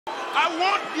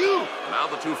want you. Now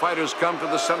the two fighters come to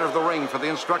the center of the ring for the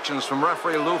instructions from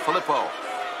referee Lou Filippo.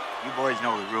 You boys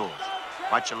know the rules.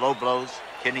 Watch your low blows,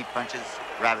 kidney punches,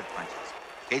 rabbit punches.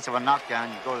 In case of a knockdown,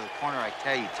 you go to the corner I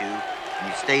tell you to, and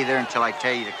you stay there until I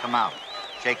tell you to come out.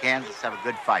 Shake hands, let's have a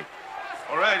good fight.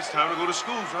 All right, it's time to go to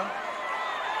school, son.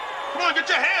 Come on, get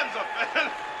your hands up,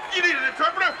 man. You need an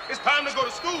interpreter? It's time to go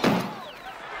to school.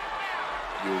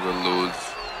 You will lose.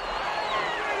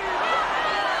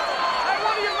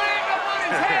 What are you laying up on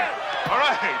his head? All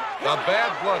right. The bad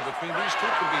blood between these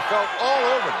two can be felt all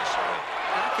over this arena.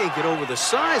 I can't get over the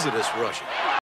size of this Russian.